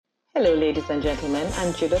Hello, ladies and gentlemen.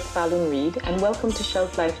 I'm Judith Fallon Reed, and welcome to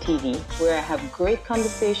Shelf Life TV, where I have great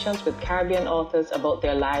conversations with Caribbean authors about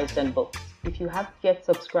their lives and books. If you haven't yet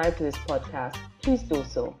subscribed to this podcast, please do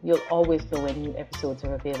so. You'll always know when new episodes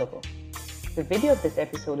are available. The video of this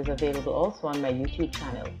episode is available also on my YouTube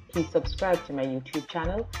channel. Please subscribe to my YouTube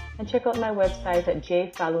channel and check out my website at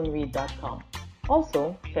jfallonreed.com.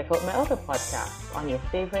 Also, check out my other podcasts on your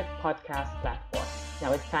favorite podcast platform.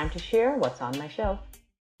 Now it's time to share what's on my shelf.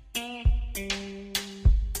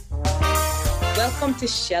 Welcome to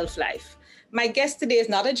Shelf Life. My guest today is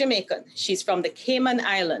not a Jamaican. She's from the Cayman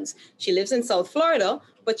Islands. She lives in South Florida,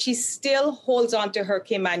 but she still holds on to her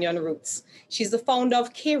Caymanian roots. She's the founder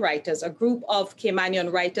of K-Writers, a group of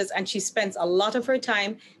Caymanian writers, and she spends a lot of her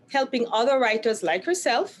time helping other writers like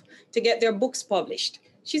herself to get their books published.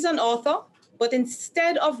 She's an author, but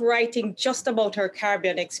instead of writing just about her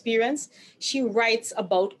Caribbean experience, she writes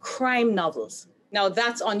about crime novels. Now,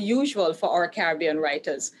 that's unusual for our Caribbean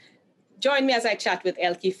writers. Join me as I chat with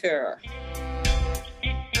Elkie Ferrer.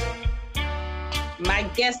 My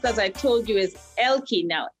guest, as I told you, is Elkie.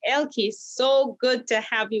 Now, Elkie, so good to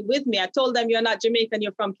have you with me. I told them you're not Jamaican,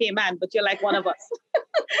 you're from Cayman, but you're like one of us.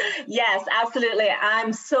 Yes, absolutely.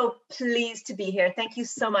 I'm so pleased to be here. Thank you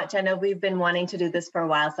so much. I know we've been wanting to do this for a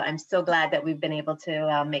while, so I'm so glad that we've been able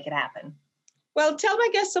to make it happen. Well, tell my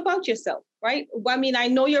guests about yourself, right? I mean, I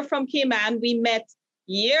know you're from Cayman. We met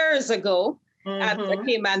years ago at the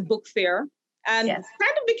Cayman Book Fair and kind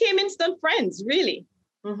of became instant friends, really.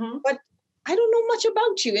 But I don't know much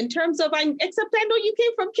about you in terms of, except I know you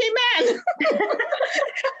came from Cayman.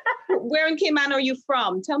 Where in Cayman are you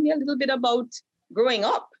from? Tell me a little bit about growing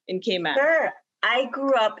up in Cayman. Sure. I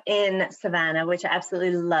grew up in Savannah, which I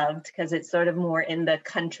absolutely loved because it's sort of more in the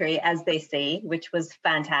country, as they say, which was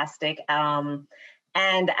fantastic. And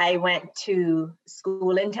I went to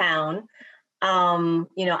school in town.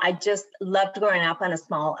 I just loved growing up on a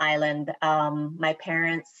small island.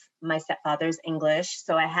 My stepfather's English,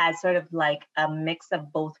 so I had sort of like a mix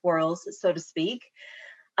of both worlds, so to speak.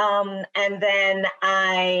 And then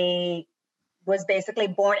I was basically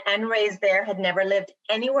born and raised there, had never lived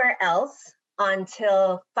anywhere else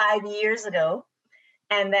until 5 years ago.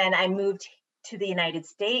 And then I moved to the United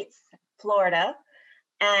States, Florida,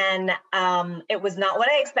 and it was not what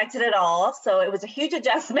I expected at all. So it was a huge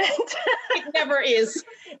adjustment. It never is.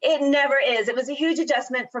 It never is. It was a huge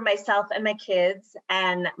adjustment for myself and my kids,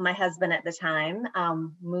 and my husband at the time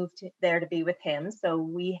moved there to be with him. So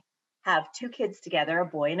we have 2 kids together, a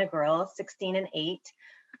boy and a girl, 16 and 8.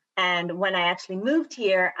 And when I actually moved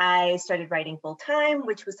here, I started writing full time,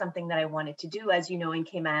 which was something that I wanted to do. As you know, in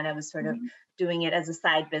Cayman, I was sort of doing it as a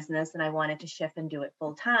side business, and I wanted to shift and do it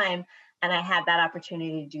full time. And I had that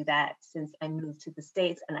opportunity to do that since I moved to the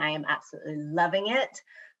States, and I am absolutely loving it.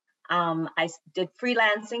 I did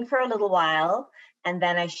freelancing for a little while, and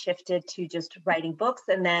then I shifted to just writing books.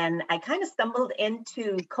 And then I kind of stumbled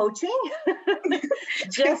into coaching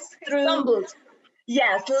just through. Stumbled.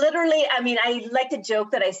 Yes, literally. I mean, I like to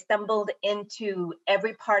joke that I stumbled into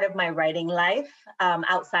every part of my writing life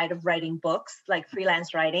outside of writing books, like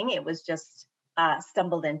freelance writing. It was just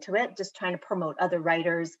stumbled into it, just trying to promote other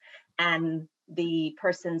writers. And the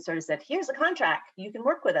person sort of said, here's a contract, you can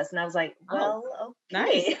work with us. And I was like, well, okay.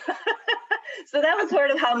 Nice. So that was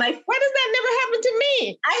sort of how why does that never happen to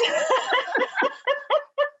me?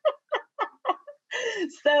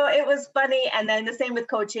 So it was funny. And then the same with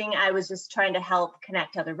coaching. I was just trying to help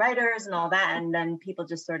connect other writers and all that. And then people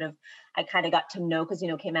just sort of, I kind of got to know, because,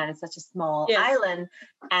 Cayman is such a small island,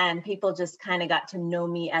 and people just kind of got to know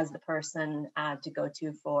me as the person to go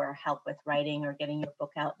to for help with writing or getting your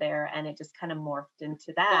book out there. And it just kind of morphed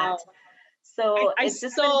into that. Wow. So I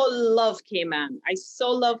love Cayman. I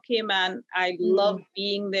so love Cayman. I love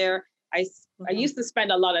being there. I used to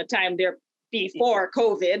spend a lot of time there before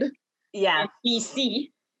COVID. Yeah. In BC.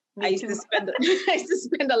 I used to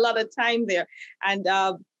spend a lot of time there. And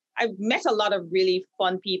I've met a lot of really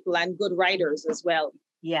fun people and good writers as well.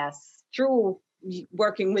 Yes. Through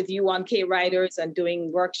working with you on K-Writers and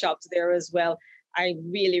doing workshops there as well, I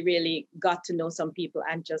really, really got to know some people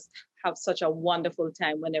and just have such a wonderful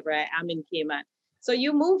time whenever I am in Cayman. So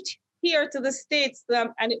you moved here to the States,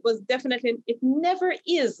 and it was definitely, it never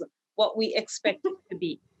is what we expect it to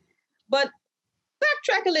be. But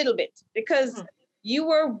backtrack a little bit, because you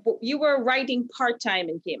were writing part-time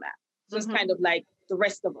in Cayman. It was kind of like the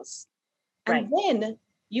rest of us. And then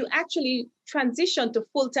you actually transitioned to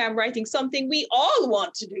full-time writing, something we all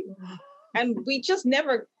want to do. And we just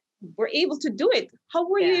never were able to do it. How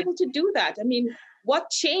were you able to do that? I mean,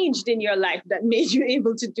 what changed in your life that made you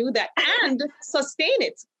able to do that and sustain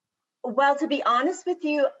it? Well, to be honest with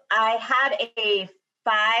you, I had a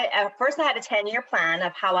first I had a 10-year plan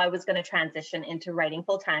of how I was going to transition into writing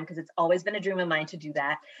full time, because it's always been a dream of mine to do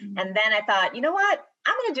that. Mhm. And then I thought, you know what?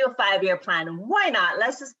 I'm going to do a 5-year plan. Why not?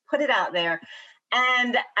 Let's just put it out there.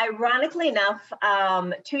 And ironically enough,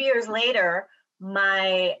 2 years later,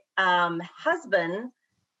 my husband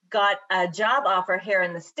got a job offer here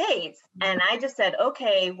in the States. And I just said,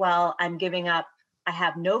 okay, well, I'm giving up. I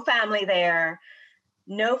have no family there,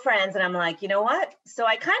 no friends. And I'm like, you know what? So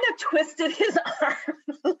I kind of twisted his arm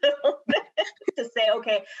a little bit to say,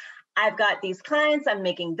 okay, I've got these clients, I'm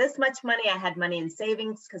making this much money. I had money in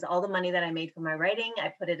savings because all the money that I made from my writing,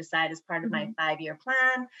 I put it aside as part of my 5-year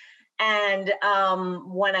plan. And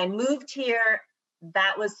when I moved here,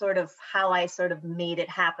 that was sort of how I sort of made it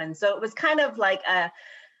happen. So it was kind of like a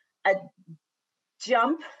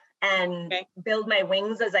jump and build my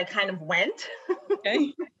wings as I kind of went.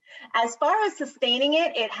 Okay. As far as sustaining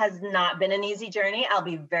it, it has not been an easy journey. I'll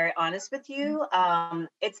be very honest with you.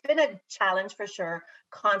 It's been a challenge for sure,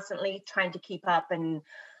 constantly trying to keep up and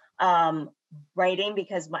writing,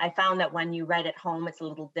 because I found that when you write at home, it's a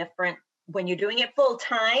little different. When you're doing it full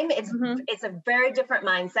time, it's a very different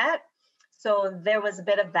mindset. So there was a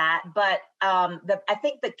bit of that. But I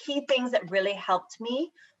think the key things that really helped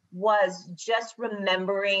me was just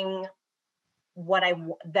remembering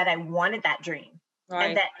that I wanted that dream. Right.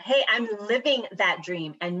 And that, hey, I'm living that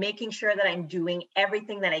dream and making sure that I'm doing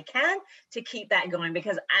everything that I can to keep that going,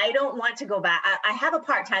 because I don't want to go back. I have a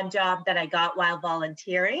part-time job that I got while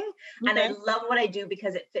volunteering, and I love what I do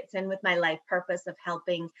because it fits in with my life purpose of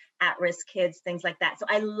helping at-risk kids, things like that. So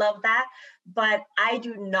I love that, but I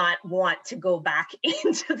do not want to go back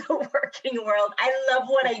into the working world. I love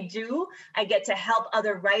what I do. I get to help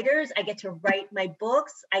other writers. I get to write my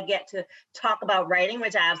books. I get to talk about writing,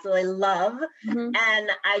 which I absolutely love.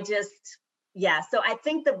 And I just, so I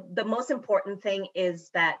think the most important thing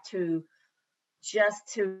is that to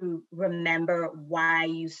remember why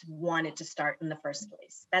you wanted to start in the first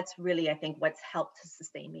place. That's really, I think, what's helped to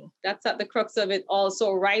sustain me. That's at the crux of it.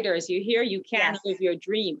 Also, writers, you hear, you can live your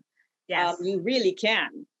dream. Yes. You really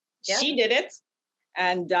can. Yep. She did it.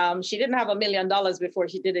 And she didn't have $1 million before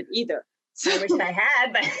she did it either. So, I wish I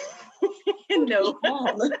had, but no.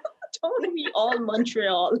 Don't we all,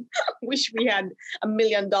 Montreal, wish we had $1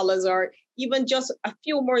 million, or even just a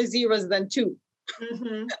few more zeros than 2.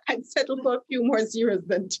 I'd settle for a few more zeros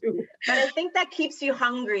than 2. But I think that keeps you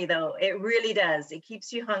hungry, though. It really does. It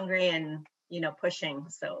keeps you hungry and, pushing.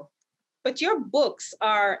 So. But your books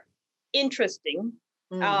are interesting.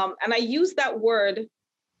 And I use that word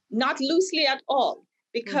not loosely at all,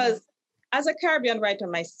 because as a Caribbean writer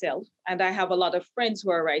myself, and I have a lot of friends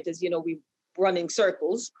who are writers, we run in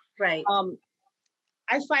circles. Right.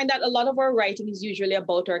 I find that a lot of our writing is usually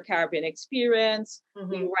about our Caribbean experience.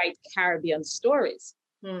 We write Caribbean stories.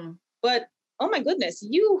 But oh my goodness,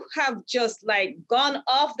 you have just like gone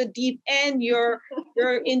off the deep end. You're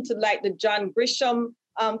into like the John Grisham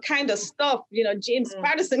kind of stuff, James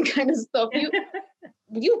Patterson kind of stuff.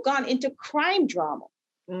 You've gone into crime drama.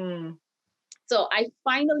 So I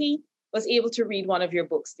finally was able to read one of your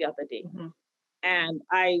books the other day, and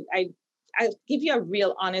I'll give you a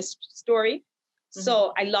real honest story.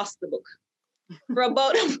 So I lost the book. For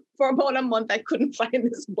about a month, I couldn't find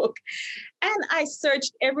this book. And I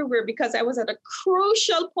searched everywhere because I was at a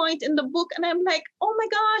crucial point in the book. And I'm like, oh my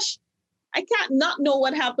gosh, I can't not know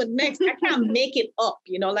what happened next. I can't make it up,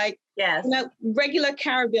 in a regular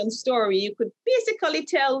Caribbean story, you could basically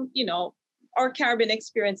tell, our Caribbean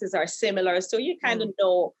experiences are similar. So you kind of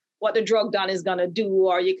know what the drug don is going to do,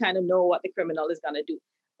 or you kind of know what the criminal is going to do.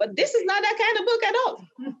 But this is not that kind of book at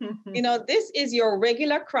all. This is your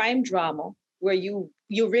regular crime drama where you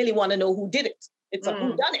really want to know who did it. It's a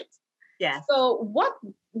who done it. Yeah. So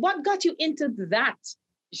what got you into that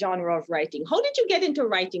genre of writing? How did you get into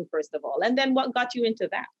writing, first of all? And then what got you into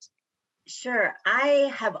that? Sure.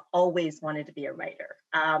 I have always wanted to be a writer.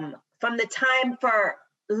 From the time for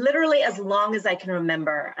literally as long as I can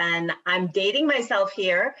remember. And I'm dating myself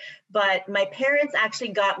here, but my parents actually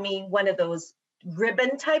got me one of those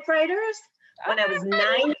ribbon typewriters when I was 9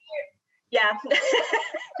 years. Yeah.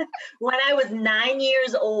 When I was 9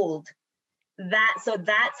 years old. So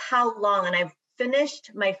that's how long. And I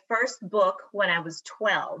finished my first book when I was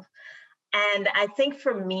 12. And I think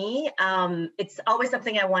for me, it's always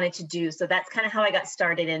something I wanted to do. So that's kind of how I got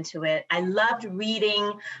started into it. I loved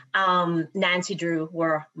reading. Nancy Drew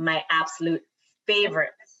were my absolute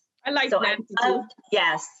favorites. I like Nancy Drew.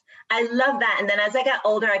 Yes, I love that. And then as I got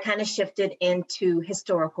older, I kind of shifted into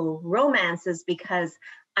historical romances because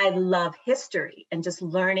I love history and just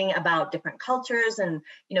learning about different cultures and,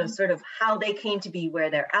 you know, sort of how they came to be where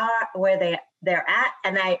they're at.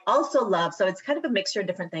 And I also love, so it's kind of a mixture of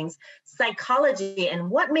different things, psychology and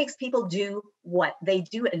what makes people do what they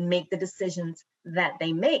do and make the decisions that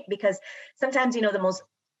they make. Because sometimes, you know, the most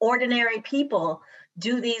ordinary people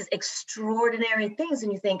do these extraordinary things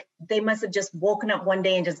and you think they must have just woken up one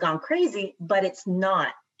day and just gone crazy, but it's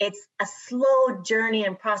not. It's a slow journey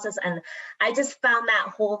and process. And I just found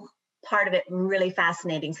that whole part of it really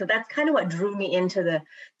fascinating. So that's kind of what drew me into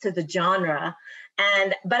the genre.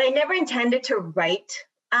 But I never intended to write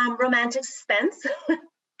romantic suspense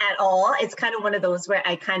at all. It's kind of one of those where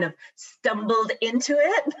I kind of stumbled into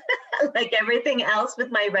it, like everything else with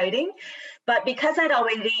my writing. But because I'd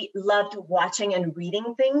already loved watching and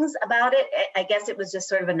reading things about it, I guess it was just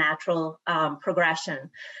sort of a natural progression.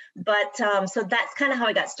 But so that's kind of how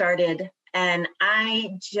I got started. And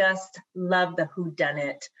I just love the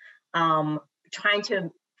whodunit, trying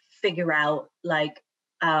to figure out like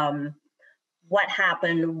what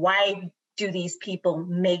happened, why do these people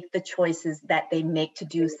make the choices that they make to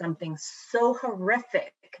do something so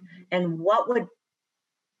horrific, and what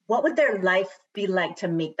would their life be like to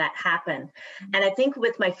make that happen? And I think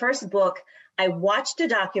with my first book, I watched a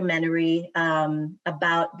documentary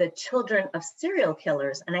about the children of serial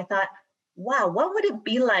killers. And I thought, wow, what would it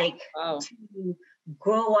be like to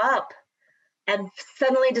grow up and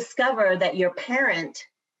suddenly discover that your parent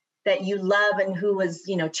that you love and who was,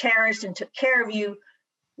 you know, cherished and took care of you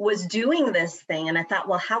was doing this thing? And I thought,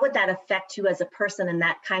 well, how would that affect you as a person? And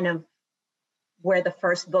that kind of where the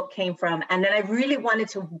first book came from. And then I really wanted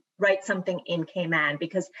to write something in Cayman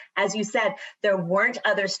because, as you said, there weren't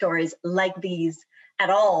other stories like these at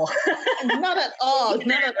all. Not at all.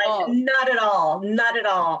 Not at all. Not at all. Not at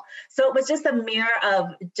all. So it was just a mirror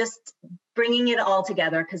of just bringing it all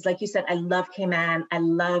together. Because like you said, I love Cayman. I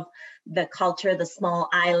love the culture, the small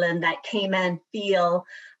island, that Cayman feel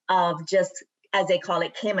of just, as they call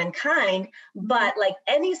it, Cayman kind. But like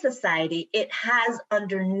any society, it has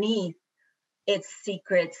underneath its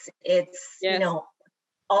secrets, its, you know,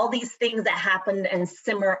 all these things that happened and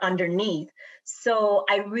simmer underneath. So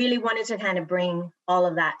I really wanted to kind of bring all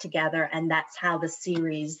of that together. And that's how the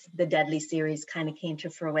series, the Deadly series, kind of came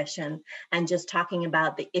to fruition. And just talking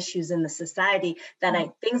about the issues in the society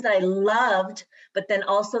that things that I loved, but then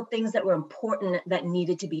also things that were important that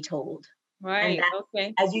needed to be told. Right.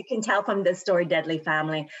 And as you can tell from the story, Deadly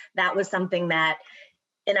Family, that was something that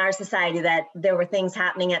in our society that there were things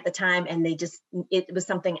happening at the time, and it was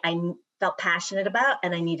something I felt passionate about,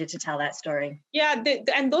 and I needed to tell that story. Yeah,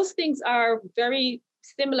 and those things are very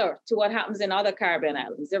similar to what happens in other Caribbean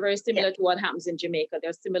islands. They're very similar to what happens in Jamaica.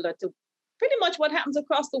 They're similar to pretty much what happens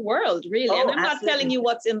across the world, really. Oh, and I'm not telling you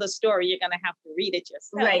what's in the story. You're going to have to read it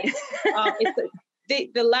yourself.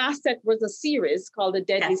 Right. The last set was a series called the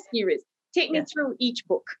Deadly series. Take me through each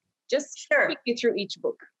book. Just take me through each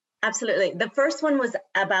book. Absolutely. The first one was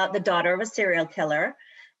about the daughter of a serial killer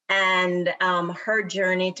and her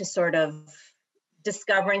journey to sort of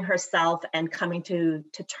discovering herself and coming to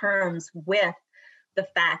terms with the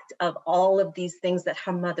fact of all of these things that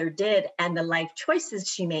her mother did and the life choices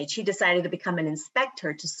she made. She decided to become an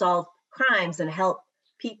inspector to solve crimes and help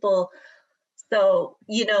people. So,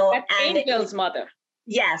 you know. That's Angel's mother.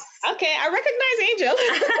 Yes. Okay, I recognize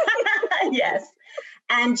Angel. Yes.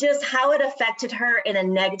 And just how it affected her in a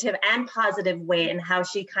negative and positive way, and how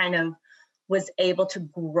she kind of was able to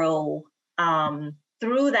grow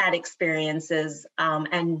through that experiences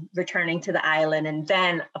and returning to the island. And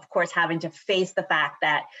then, of course, having to face the fact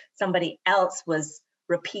that somebody else was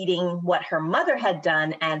repeating what her mother had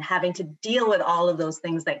done and having to deal with all of those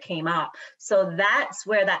things that came up. So that's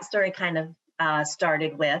where that story kind of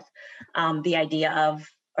started with the idea of,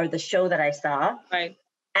 or the show that I saw. Right.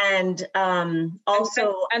 And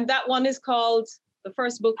also, and that one is called, the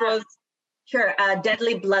first book was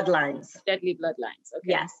Deadly Bloodlines. Deadly Bloodlines. Okay.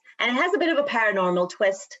 Yes, and it has a bit of a paranormal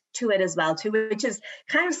twist to it as well, too, which is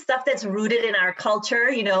kind of stuff that's rooted in our culture,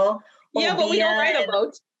 you know. Yeah, but we don't write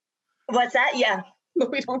about. What's that? Yeah, but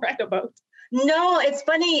we don't write about. No, it's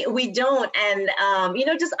funny, we don't, and you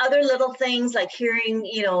know, just other little things like hearing,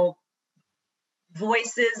 you know,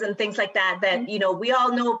 voices and things like that, you know, we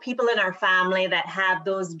all know people in our family that have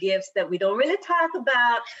those gifts that we don't really talk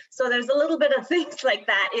about. So there's a little bit of things like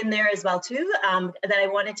that in there as well too, that I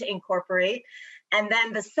wanted to incorporate. And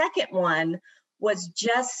then the second one was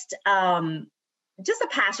just just a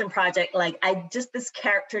passion project. Like this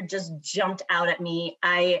character just jumped out at me.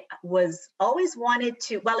 I was always wanted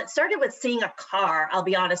to, well, it started with seeing a car, I'll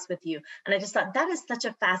be honest with you. And I just thought that is such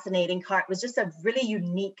a fascinating car. It was just a really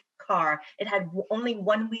unique car. It had only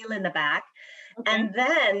one wheel in the back. Okay. And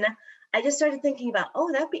then I just started thinking about,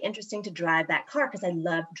 oh, that'd be interesting to drive that car, because I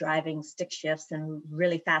love driving stick shifts and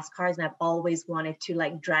really fast cars. And I've always wanted to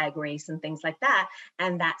like drag race and things like that.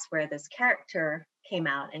 And that's where this character came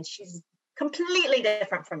out. And she's completely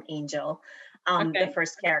different from Angel, the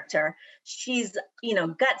first character. She's, you know,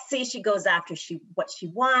 gutsy. She goes after what she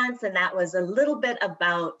wants. And that was a little bit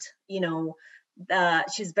about, you know,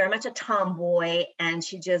 she's very much a tomboy, and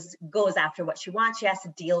she just goes after what she wants. She has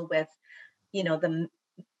to deal with, you know,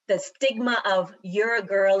 the stigma of you're a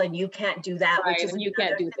girl and you can't do that, right, which is you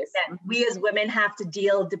can't do this. That we as women have to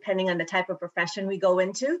deal depending on the type of profession we go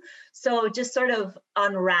into. So just sort of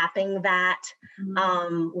unwrapping that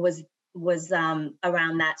was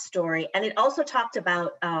around that story. And it also talked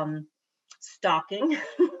about stalking,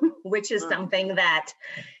 which is something that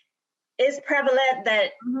is prevalent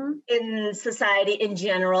that in society in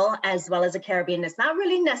general, as well as the Caribbean, it's not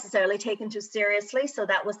really necessarily taken too seriously. So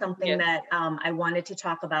that was something that I wanted to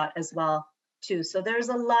talk about as well too. So there's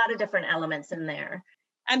a lot of different elements in there.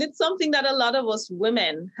 And it's something that a lot of us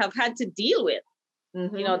women have had to deal with.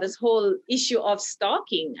 You know, this whole issue of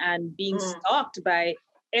stalking and being stalked by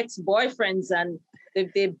ex-boyfriends and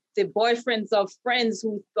the boyfriends of friends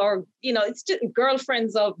who are, you know, it's just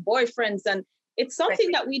girlfriends of boyfriends. And it's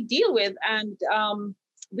something that we deal with, and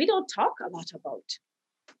we don't talk a lot about,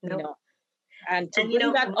 you know. And to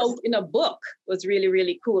bring that out in a book was really,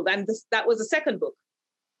 really cool. And that was the second book.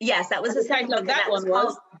 Yes, that was the second book. That one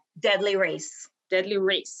was Deadly Race. Deadly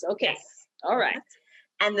Race. Okay. Yes. All right.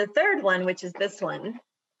 And the third one, which is this one,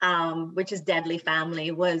 which is Deadly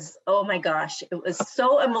Family, was, oh my gosh, it was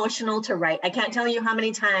so emotional to write. I can't tell you how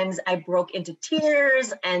many times I broke into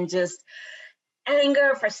tears and just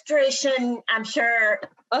anger, frustration, I'm sure.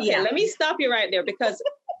 Okay, let me stop you right there, because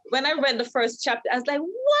when I read the first chapter, I was like,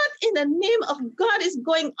 what in the name of God is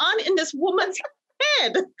going on in this woman's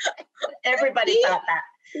head? Everybody thought that.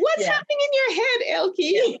 What's happening in your head,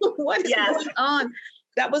 Elkie? What is going on?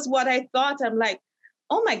 That was what I thought. I'm like,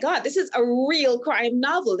 oh my God, this is a real crime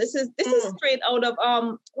novel. This is straight out of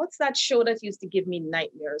what's that show that used to give me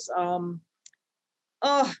nightmares? When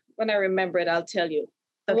I remember it, I'll tell you.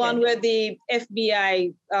 The one where the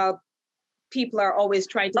FBI people are always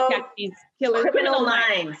trying to catch these killers. Criminal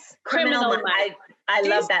Minds. Criminal Minds. I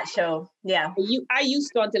love that show. Yeah. I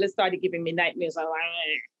used to, until it started giving me nightmares.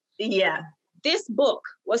 Yeah. This book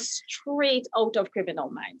was straight out of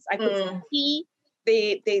Criminal Minds. I could see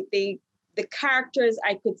the characters.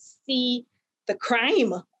 I could see the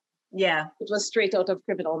crime. Yeah. It was straight out of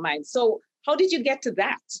Criminal Minds. So how did you get to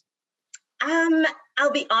that?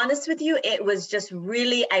 I'll be honest with you. It was just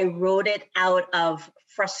really, I wrote it out of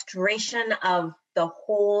frustration of the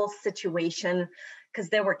whole situation, because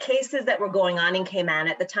there were cases that were going on in Cayman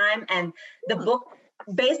at the time. And the book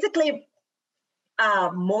basically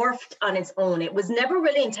morphed on its own. It was never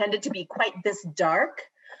really intended to be quite this dark.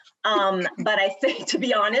 But I think, to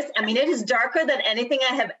be honest, I mean, it is darker than anything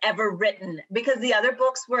I have ever written, because the other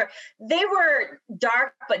books were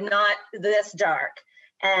dark, but not this dark.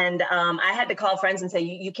 And I had to call friends and say,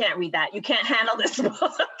 you can't read that. You can't handle this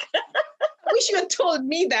book. I wish you had told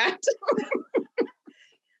me that.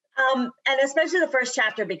 And especially the first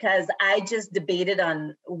chapter, because I just debated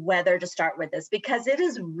on whether to start with this, because it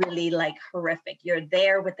is really like horrific. You're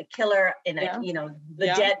there with the killer in a, you know,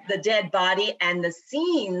 the dead body, and the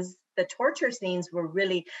scenes, the torture scenes were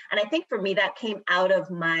really, and I think for me that came out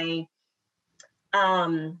of my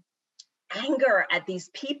anger at these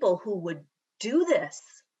people who would do this.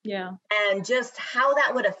 Yeah. And just how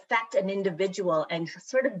that would affect an individual, and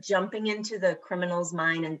sort of jumping into the criminal's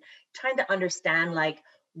mind and trying to understand like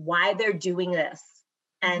why they're doing this.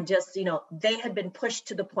 And just, you know, they had been pushed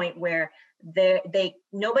to the point where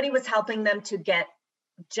nobody was helping them to get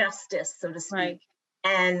justice, so to speak. Right.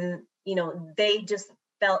 And, you know, they just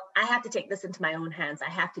felt, I have to take this into my own hands. I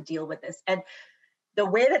have to deal with this. And the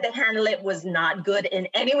way that they handle it was not good in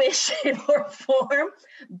any way, shape, or form,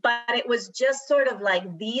 but it was just sort of like,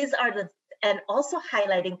 and also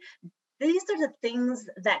highlighting, these are the things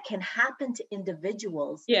that can happen to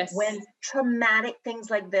individuals when traumatic things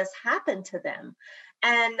like this happen to them.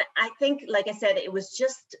 And I think, like I said, it was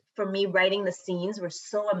just, for me, writing the scenes were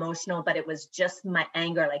so emotional, but it was just my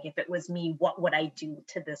anger. Like, if it was me, what would I do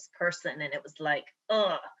to this person? And it was like,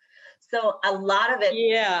 ugh. So a lot of it,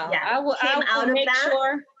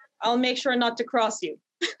 I'll make sure not to cross you.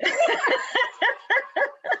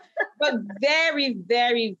 But very,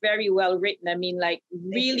 very, very well written. I mean, like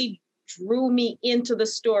really drew me into the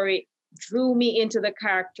story, drew me into the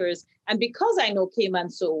characters. And because I know Cayman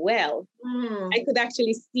so well, I could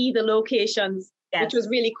actually see the locations, which was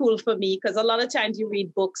really cool for me. Because a lot of times you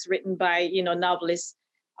read books written by, you know, novelists,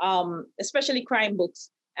 especially crime books,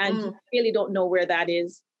 and you really don't know where that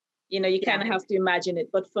is. You know, you kind of have to imagine it.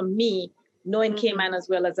 But for me, knowing Cayman as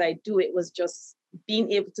well as I do, it was just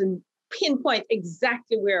being able to pinpoint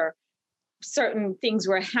exactly where certain things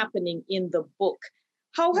were happening in the book.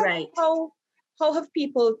 How have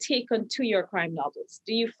people taken to your crime novels?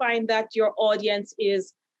 Do you find that your audience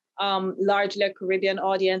is largely a Caribbean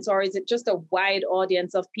audience, or is it just a wide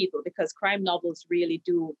audience of people? Because crime novels really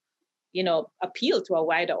do, you know, appeal to a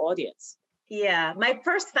wider audience. Yeah, my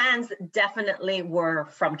first fans definitely were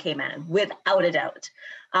from Cayman, without a doubt.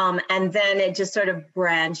 And then it just sort of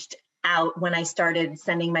branched out when I started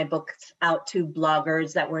sending my books out to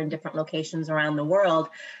bloggers that were in different locations around the world.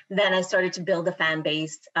 Then I started to build a fan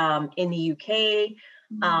base in the UK,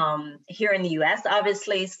 here in the US,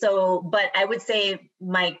 obviously. So, but I would say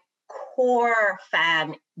my core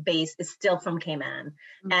fan base is still from Cayman.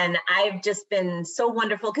 And I've just been so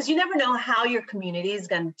wonderful, because you never know how your community is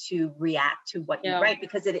going to react to what you write,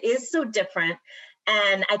 because it is so different.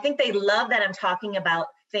 And I think they love that I'm talking about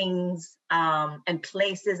things and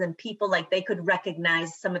places and people, like they could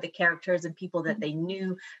recognize some of the characters and people that they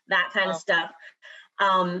knew, that kind of stuff.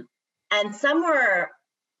 And some were,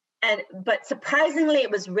 but surprisingly,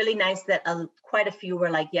 it was really nice that quite a few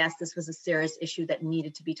were like, yes, this was a serious issue that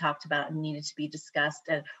needed to be talked about and needed to be discussed.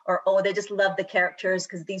 Or, oh, they just loved the characters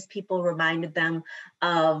because these people reminded them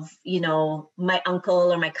of, you know, my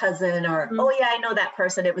uncle or my cousin, or, oh yeah, I know that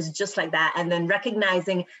person. It was just like that. And then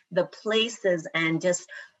recognizing the places and just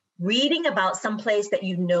reading about some place that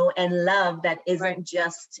you know and love that isn't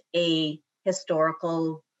just a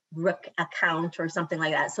historical Rook account or something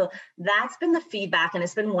like that. So that's been the feedback, and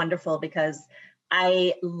it's been wonderful because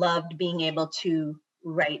I loved being able to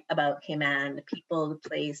write about Cayman, the people, the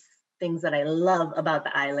place, things that I love about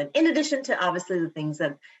the island, in addition to obviously the things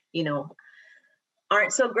that, you know,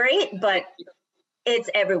 aren't so great, but it's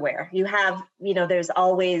everywhere. You have, you know, there's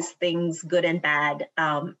always things good and bad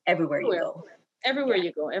everywhere you go. Everywhere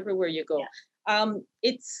you go, everywhere you go.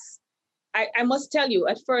 It's, I must tell you,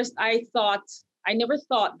 at first I never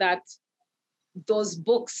thought that those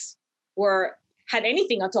books had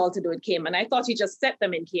anything at all to do with Cayman. I thought you just set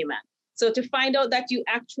them in Cayman. So to find out that you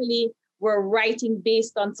actually were writing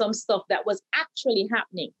based on some stuff that was actually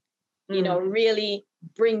happening, you know, really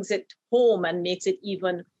brings it home and makes it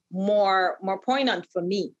even more poignant for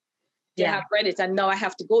me to have read it. And now I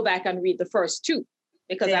have to go back and read the first two,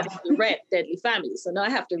 because I've already read Deadly Family. So now I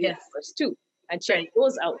have to read the first two and check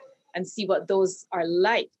those out and see what those are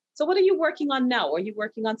like. So what are you working on now? Are you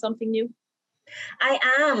working on something new? I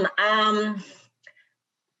am.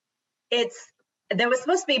 There was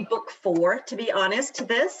supposed to be book 4, to be honest, to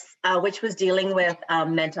this, which was dealing with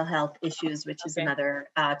mental health issues, which is another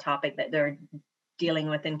topic that they're dealing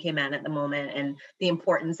with in Cayman at the moment, and the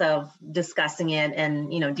importance of discussing it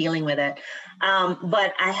and, you know, dealing with it.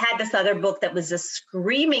 But I had this other book that was just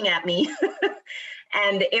screaming at me.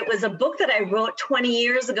 And it was a book that I wrote 20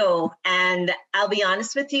 years ago. And I'll be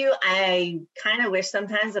honest with you, I kind of wish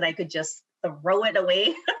sometimes that I could just throw it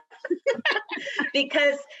away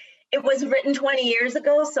because it was written 20 years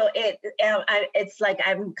ago. So it's like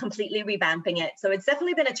I'm completely revamping it. So it's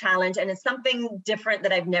definitely been a challenge, and it's something different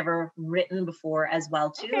that I've never written before as well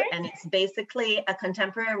too. Okay. And it's basically a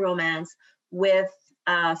contemporary romance with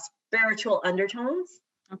spiritual undertones.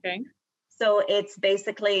 Okay. So it's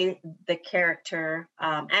basically the character,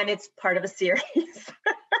 and it's part of a series.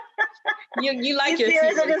 You like your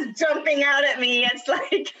series are just jumping out at me. It's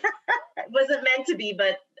like it wasn't meant to be,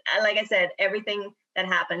 but like I said, everything that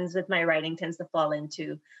happens with my writing tends to fall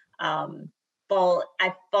into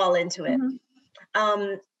I fall into it.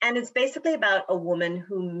 And it's basically about a woman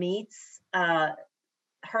who meets her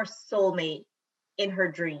soulmate in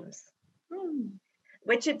her dreams.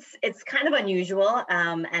 Which it's kind of unusual,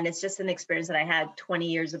 and it's just an experience that I had 20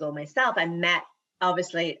 years ago myself.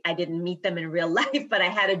 Obviously, I didn't meet them in real life, but I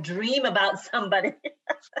had a dream about somebody.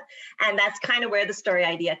 And that's kind of where the story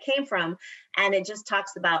idea came from. And it just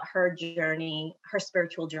talks about her journey, her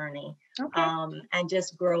spiritual journey, and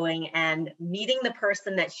just growing and meeting the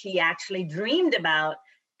person that she actually dreamed about,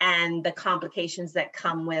 and the complications that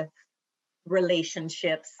come with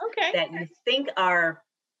relationships that you think are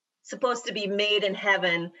supposed to be made in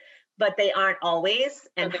heaven, but they aren't always,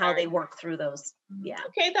 and how they work through those. Yeah.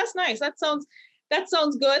 Okay, that's nice. That that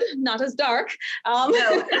sounds good. Not as dark. No,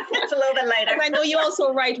 it's a little bit lighter. I know you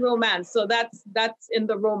also write romance, so that's in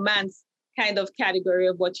the romance kind of category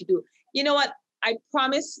of what you do. You know what? I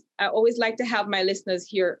promise I always like to have my listeners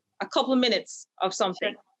hear a couple of minutes of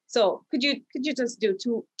something. Sure. So could you just do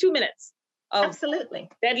two minutes of Absolutely.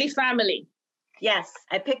 Deadly Family? Yes,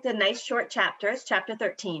 I picked a nice short chapter. It's chapter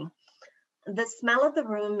 13. The smell of the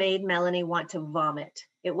room made Melanie want to vomit.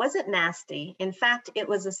 It wasn't nasty. In fact, it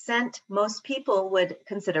was a scent most people would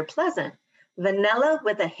consider pleasant, vanilla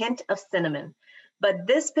with a hint of cinnamon. But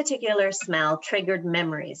this particular smell triggered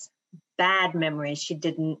memories, bad memories she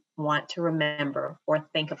didn't want to remember or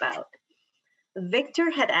think about. Victor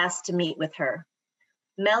had asked to meet with her.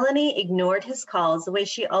 Melanie ignored his calls the way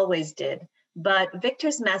she always did, but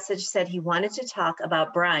Victor's message said he wanted to talk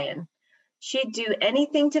about Brian. She'd do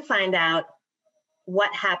anything to find out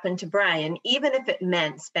what happened to Brian, even if it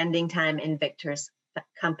meant spending time in Victor's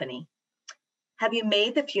company. Have you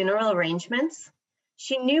made the funeral arrangements?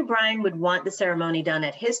 She knew Brian would want the ceremony done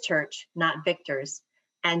at his church, not Victor's,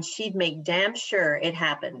 and she'd make damn sure it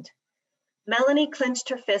happened. Melanie clenched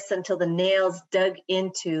her fists until the nails dug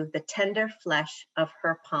into the tender flesh of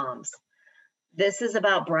her palms. This is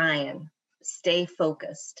about Brian. Stay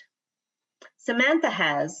focused. Samantha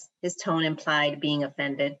has, his tone implied being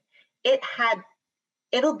offended,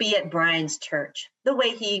 it'll be at Brian's church, the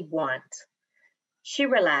way he wants. She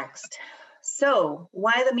relaxed. So,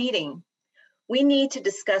 why the meeting? We need to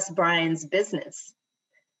discuss Brian's business.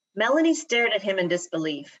 Melanie stared at him in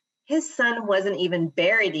disbelief. His son wasn't even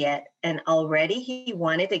buried yet, and already he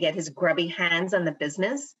wanted to get his grubby hands on the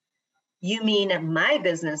business? You mean my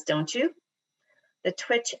business, don't you? The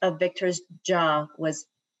twitch of Victor's jaw was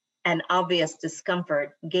an obvious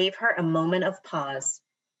discomfort, gave her a moment of pause.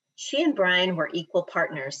 She and Brian were equal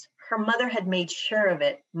partners. Her mother had made sure of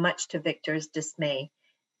it, much to Victor's dismay.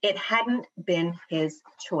 It hadn't been his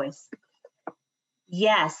choice.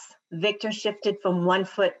 Yes, Victor shifted from one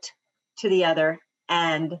foot to the other,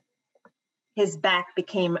 and his back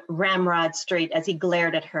became ramrod straight as he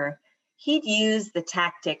glared at her. He'd used the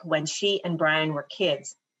tactic when she and Brian were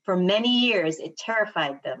kids. For many years, it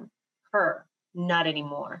terrified them. Her, not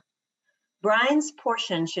anymore. Brian's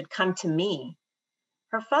portion should come to me.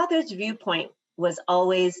 Her father's viewpoint was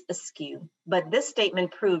always askew, but this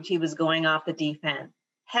statement proved he was going off the deep end.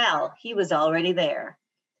 Hell, he was already there.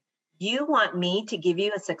 You want me to give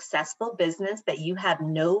you a successful business that you have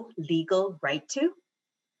no legal right to?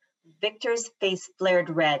 Victor's face flared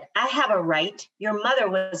red. I have a right. Your mother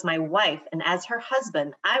was my wife, and as her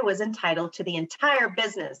husband, I was entitled to the entire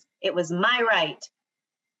business. It was my right.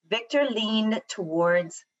 Victor leaned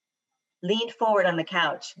forward on the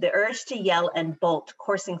couch, the urge to yell and bolt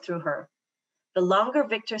coursing through her. The longer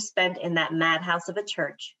Victor spent in that madhouse of a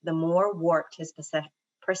church, the more warped his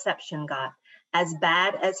perception got, as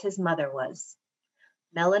bad as his mother was.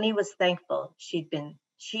 Melanie was thankful she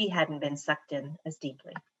hadn't been sucked in as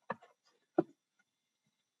deeply.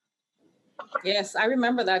 Yes, I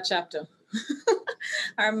remember that chapter.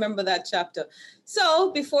 I remember that chapter.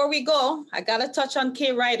 So before we go, I got to touch on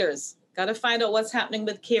K Writers. Got to find out what's happening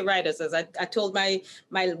with K Writers. As I told my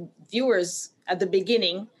viewers at the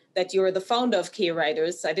beginning that you're the founder of K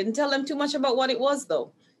Writers. I didn't tell them too much about what it was,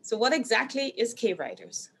 though. So what exactly is K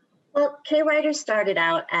Writers? Well, K Writers started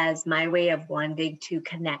out as my way of wanting to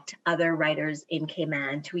connect other writers in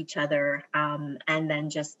Cayman to each other, and then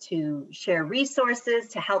just to share resources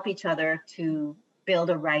to help each other to build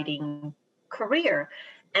a writing career.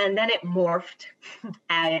 And then it morphed,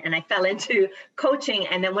 and I fell into coaching.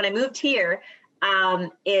 And then when I moved here,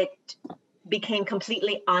 it became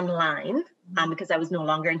completely online because I was no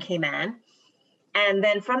longer in Cayman. And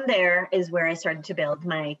then from there is where I started to build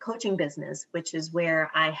my coaching business, which is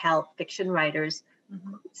where I help fiction writers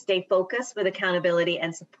stay focused with accountability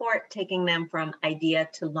and support, taking them from idea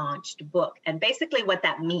to launched book. And basically what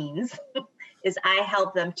that means is I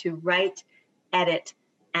help them to write, edit,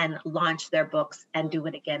 and launch their books and do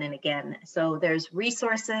it again and again. So there's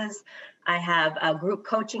resources. I have group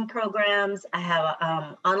coaching programs. I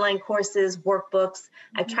have online courses, workbooks.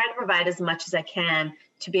 I try to provide as much as I can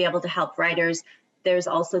to be able to help writers. There's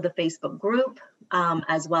also the Facebook group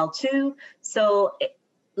as well too. So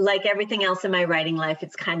like everything else in my writing life,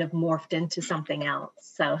 it's kind of morphed into something else.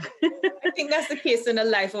 So I think that's the case in the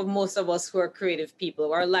life of most of us who are creative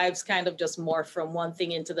people. Our lives kind of just morph from one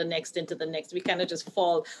thing into the next, We kind of just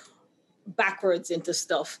fall backwards into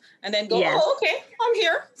stuff and then go, yes. Oh, okay, I'm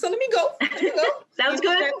here. So let me go. Sounds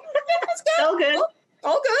good. Let's go. So good.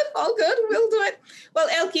 All good, all good. We'll do it. Well,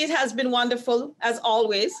 Elke, it has been wonderful, as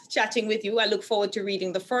always, chatting with you. I look forward to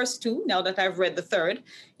reading the first two now that I've read the third,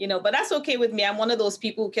 but that's okay with me. I'm one of those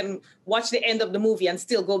people who can watch the end of the movie and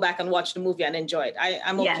still go back and watch the movie and enjoy it.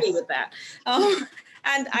 I'm okay with that.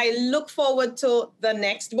 And I look forward to the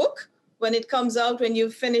next book when it comes out, when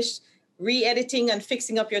you've finished re-editing and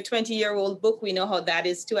fixing up your 20-year-old book. We know how that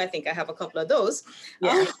is too. I think I have a couple of those.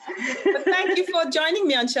 Yes. But thank you for joining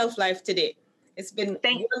me on Shelf Life today. It's been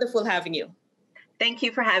wonderful having you. Thank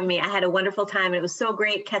you for having me. I had a wonderful time. It was so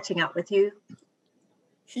great catching up with you.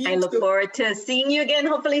 I look forward to seeing you again,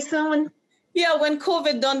 hopefully soon. Yeah, when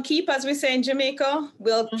COVID don't keep, as we say in Jamaica,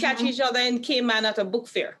 we'll catch each other in Cayman at a book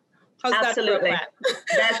fair. How's Absolutely. that?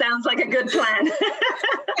 That sounds like a good plan.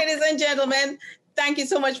 Ladies and gentlemen, thank you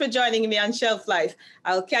so much for joining me on Shelf Life.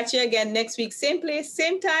 I'll catch you again next week, same place,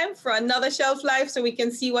 same time, for another Shelf Life so we can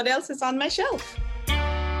see what else is on my shelf.